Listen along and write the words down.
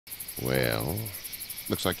Well,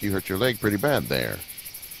 looks like you hurt your leg pretty bad there.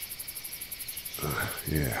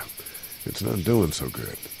 Yeah, it's not doing so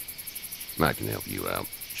good. I can help you out.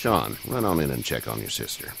 Sean, run on in and check on your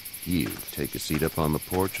sister. You, take a seat up on the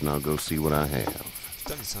porch and I'll go see what I have.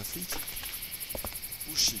 Putain, mais c'est un flic.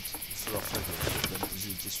 Oh shit, il va falloir faire il va me poser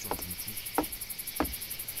des questions du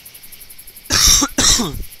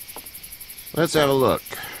coup. Let's have a look.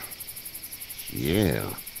 Yeah,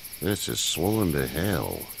 this is swollen to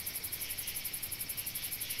hell.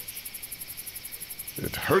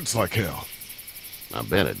 It hurts like hell. I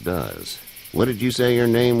bet it does. What did you say your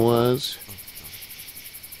name was?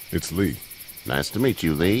 It's Lee. Nice to meet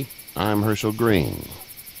you, Lee. I'm Herschel Green.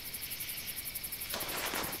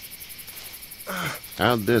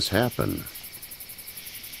 How'd this happen?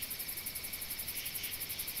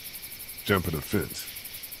 Jumping a fence.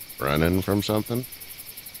 Running from something?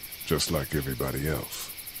 Just like everybody else.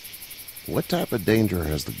 What type of danger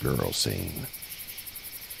has the girl seen?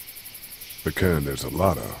 The kind there's a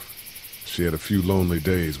lot of. She had a few lonely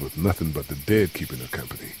days with nothing but the dead keeping her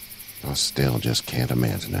company. I still just can't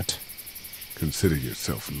imagine it. Consider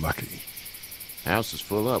yourself lucky. House is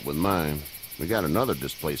full up with mine. We got another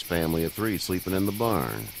displaced family of 3 sleeping in the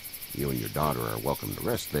barn. You and your daughter are welcome to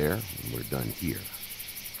rest there when we're done here.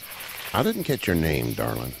 I didn't catch your name,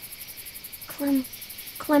 darling.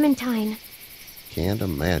 Clementine. Can't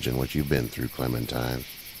imagine what you've been through, Clementine.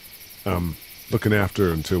 I'm looking after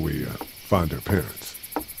her until we find her parents.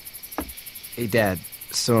 Hey, Dad.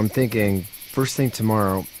 So I'm thinking, first thing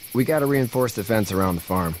tomorrow, we gotta reinforce the fence around the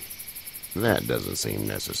farm. That doesn't seem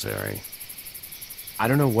necessary. I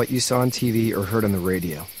don't know what you saw on TV or heard on the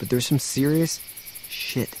radio, but there's some serious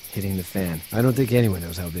shit hitting the fan. I don't think anyone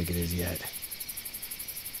knows how big it is yet.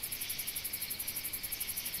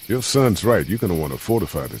 Your son's right. You're gonna want to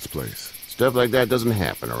fortify this place. Stuff like that doesn't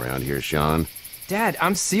happen around here, Sean. Dad,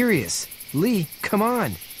 I'm serious. Lee, come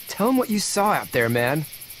on. Tell him what you saw out there, man.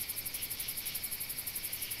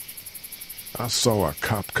 I saw a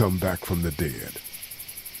cop come back from the dead.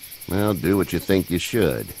 Well, do what you think you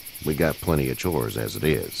should. We got plenty of chores as it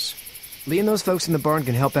is. Lee and those folks in the barn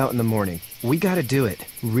can help out in the morning. We gotta do it.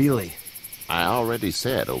 Really. I already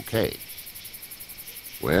said okay.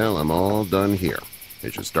 Well, I'm all done here.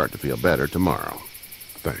 It should start to feel better tomorrow.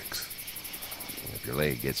 Thanks. If your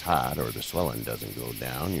leg gets hot or the swelling doesn't go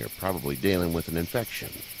down, you're probably dealing with an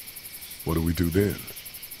infection. What do we do then?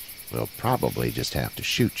 We'll probably just have to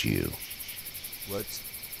shoot you. What?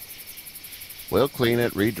 We'll clean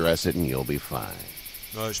it, redress it, and you'll be fine.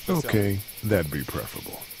 No, je préfère. Okay, that'd be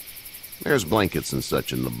preferable. There's blankets and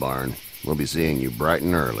such in the barn. We'll be seeing you bright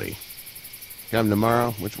and early. Come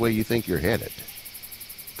tomorrow, which way you think you're headed?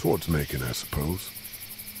 Towards Macon, I suppose.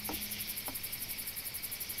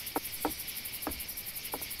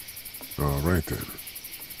 All right, then.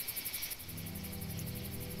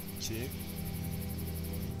 Ok.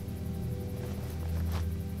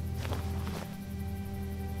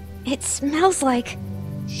 It smells like...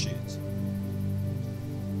 Shit.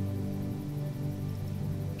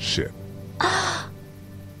 Shit.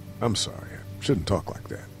 I'm sorry. I shouldn't talk like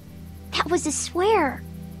that. That was a swear.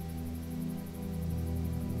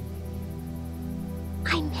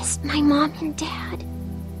 I missed my mom and dad.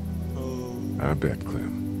 Oh. I bet,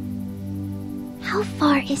 Clem. How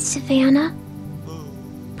far is Savannah? Oh.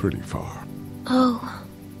 Pretty far. Oh,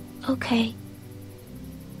 okay.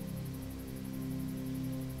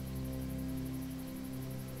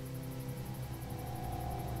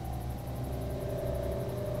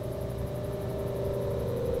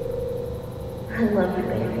 I love you,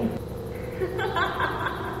 baby.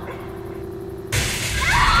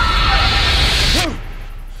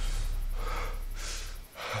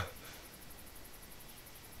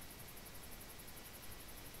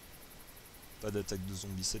 Pas d'attaque de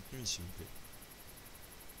zombies cette nuit, s'il vous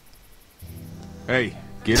plaît. Hey,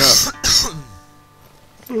 get up.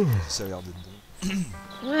 Ça a l'air d'être bon.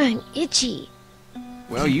 I'm itchy.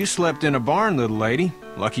 Well, you slept in a barn, little lady.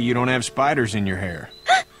 Lucky you don't have spiders in your hair.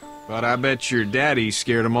 But I bet your daddy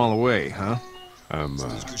scared them all away, huh? I'm C'est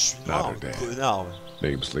parce que je suis not noir, her dad. connard.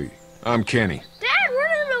 Name's Lee. I'm Kenny. Dad, we're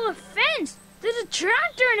in the middle of a fence. There's a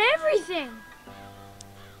tractor and everything.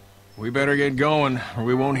 We better get going, or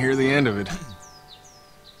we won't hear the end of it.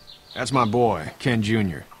 That's my boy, Ken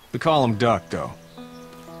Jr. We call him Duck, though.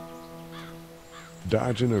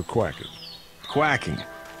 Dodging or quacking? Quacking.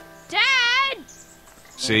 Dad!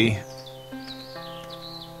 See?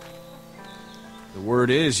 The word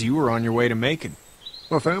is you were on your way to Macon.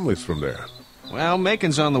 My family's from there. Well,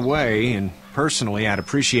 Macon's on the way, and personally, I'd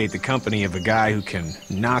appreciate the company of a guy who can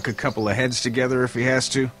knock a couple of heads together if he has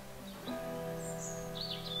to.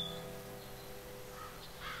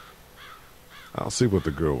 I'll see what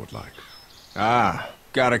the girl would like. Ah,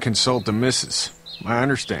 gotta consult the missus. I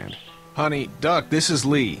understand. Honey, Duck, this is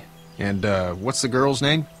Lee. And, what's the girl's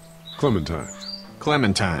name? Clementine.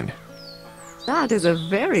 Clementine. That is a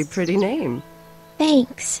very pretty name.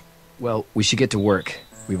 Thanks. Well, we should get to work.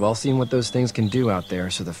 We've all seen what those things can do out there,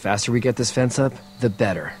 so the faster we get this fence up, the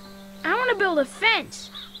better. I want to build a fence.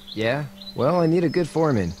 Yeah? Well, I need a good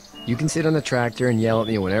foreman. You can sit on the tractor and yell at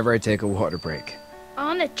me whenever I take a water break.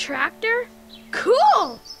 On the tractor?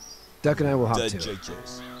 Cool! Duck and I will hop Dead to it.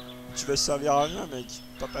 jackass. Tu vas servir à rien, mec.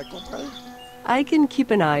 Papa comprend. I can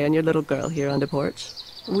keep an eye on your little girl here on the porch.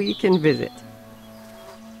 We can visit.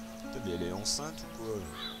 Putain, mais elle est enceinte ou quoi?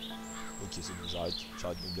 Ok, c'est bon, j'arrête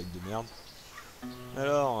mes blagues de merde.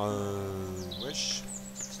 Alors, wesh.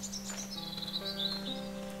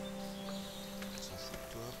 On s'en fout de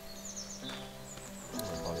toi. On va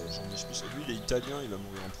parler à Jean-Michel. Lui, il est italien, il va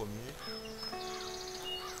mourir en premier.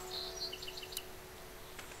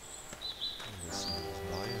 On va essayer de se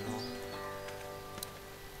barrer alors.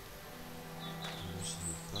 Là, je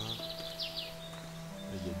veux pas.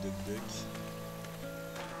 Là, il y a Duck.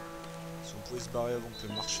 Si on pouvait se barrer avant que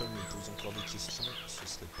le Marshall me pose encore des questions, ce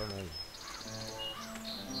serait pas mal.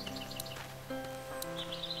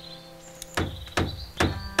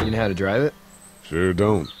 You know how to drive it? Sure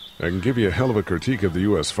don't. I can give you a hell of a critique of the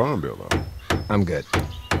U.S. Farm Bill, though. I'm good.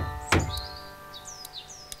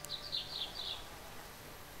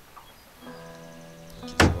 Ok,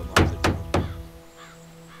 ça va dans la tête.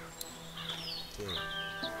 Toi,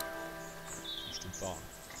 je te parle.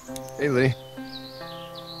 Hey, Lee.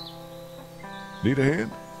 Need a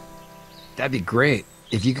hand? That'd be great.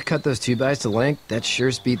 If you could cut those 2x to length, that'd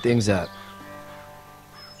sure speed things up.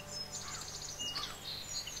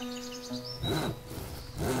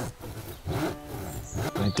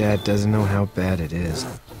 My dad doesn't know how bad it is.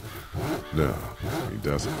 No, he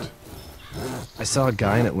doesn't. I saw a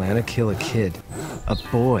guy in Atlanta kill a kid. A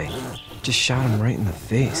boy. Just shot him right in the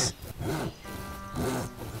face.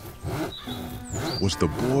 Was the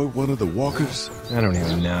boy one of the walkers? I don't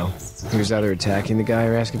even know. He was either attacking the guy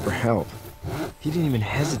or asking for help. He didn't even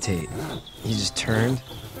hesitate. He just turned,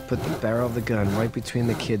 put the barrel of the gun right between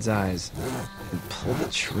the kid's eyes, and pulled the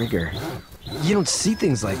trigger. You don't see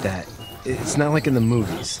things like that. It's not like in the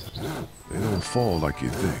movies. They don't fall like you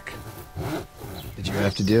think. Did you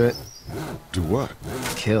have to do it? Do what?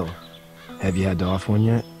 Kill. Have you had to off one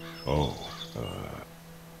yet? Oh,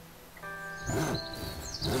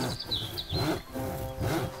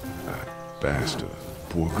 that bastard.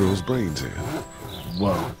 Poor girl's brains in.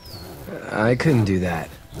 Whoa. I couldn't do that.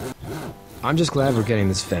 I'm just glad we're getting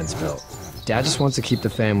this fence built. Dad just wants to keep the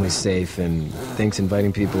family safe and thinks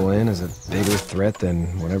inviting people in is a bigger threat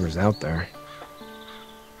than whatever's out there.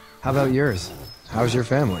 How about yours? How's your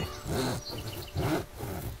family?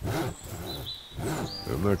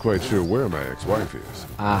 I'm not quite sure where my ex-wife is.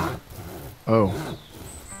 Ah. Oh.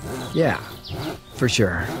 Yeah. For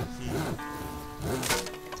sure.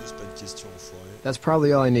 Pose pas de questions, enfoiré. That's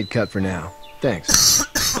probably all I need cut for now. Thanks.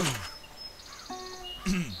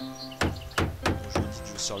 Bon, je lui ai dit que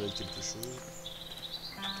je servais avec quelque chose.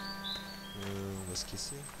 On va se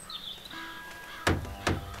casser.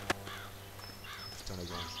 Putain, la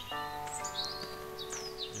grange.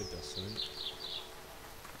 Y'a personne.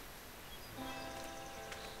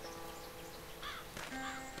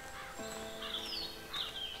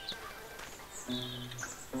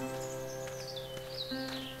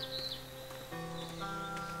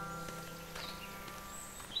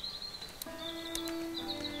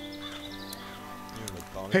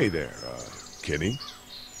 Hey there, Kenny.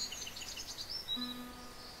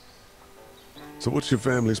 So what's your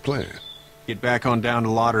family's plan? Get back on down to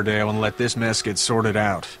Lauderdale and let this mess get sorted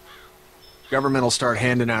out. Government will start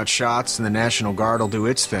handing out shots and the National Guard will do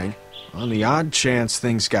its thing. On the odd chance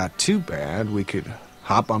things got too bad, we could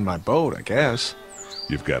hop on my boat, I guess.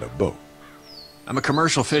 You've got a boat. I'm a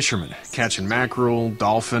commercial fisherman, catching mackerel,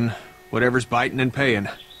 dolphin, whatever's biting and paying.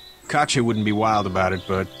 Katya wouldn't be wild about it,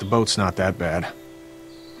 but the boat's not that bad.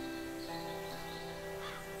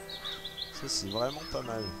 Ça, c'est vraiment pas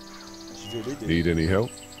mal. Je vais l'aider. Need any help?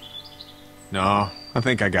 No, I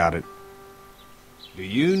think I got it. Do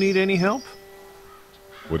you need any help?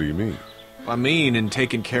 What do you mean? I mean, in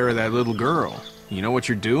taking care of that little girl. You know what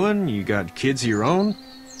you're doing? You got kids of your own?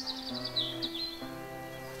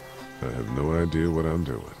 I have no idea what I'm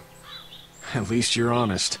doing. At least you're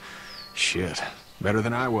honest. Shit. Better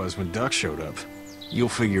than I was when Duck showed up. You'll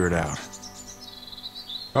figure it out.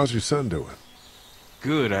 How's your son doing?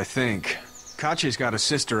 Good, I think. Katya's got a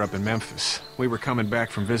sister up in Memphis. We were coming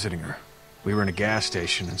back from visiting her. We were in a gas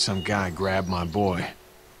station and some guy grabbed my boy.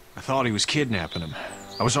 I thought he was kidnapping him.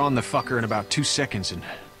 I was on the fucker in about 2 seconds and...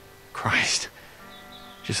 Christ.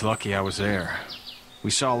 Just lucky I was there. We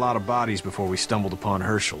saw a lot of bodies before we stumbled upon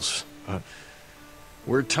Herschel's, but...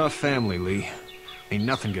 We're a tough family, Lee. Ain't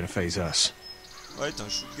nothing gonna faze us. Ouais, t'as un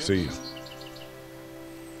shotgun. See you.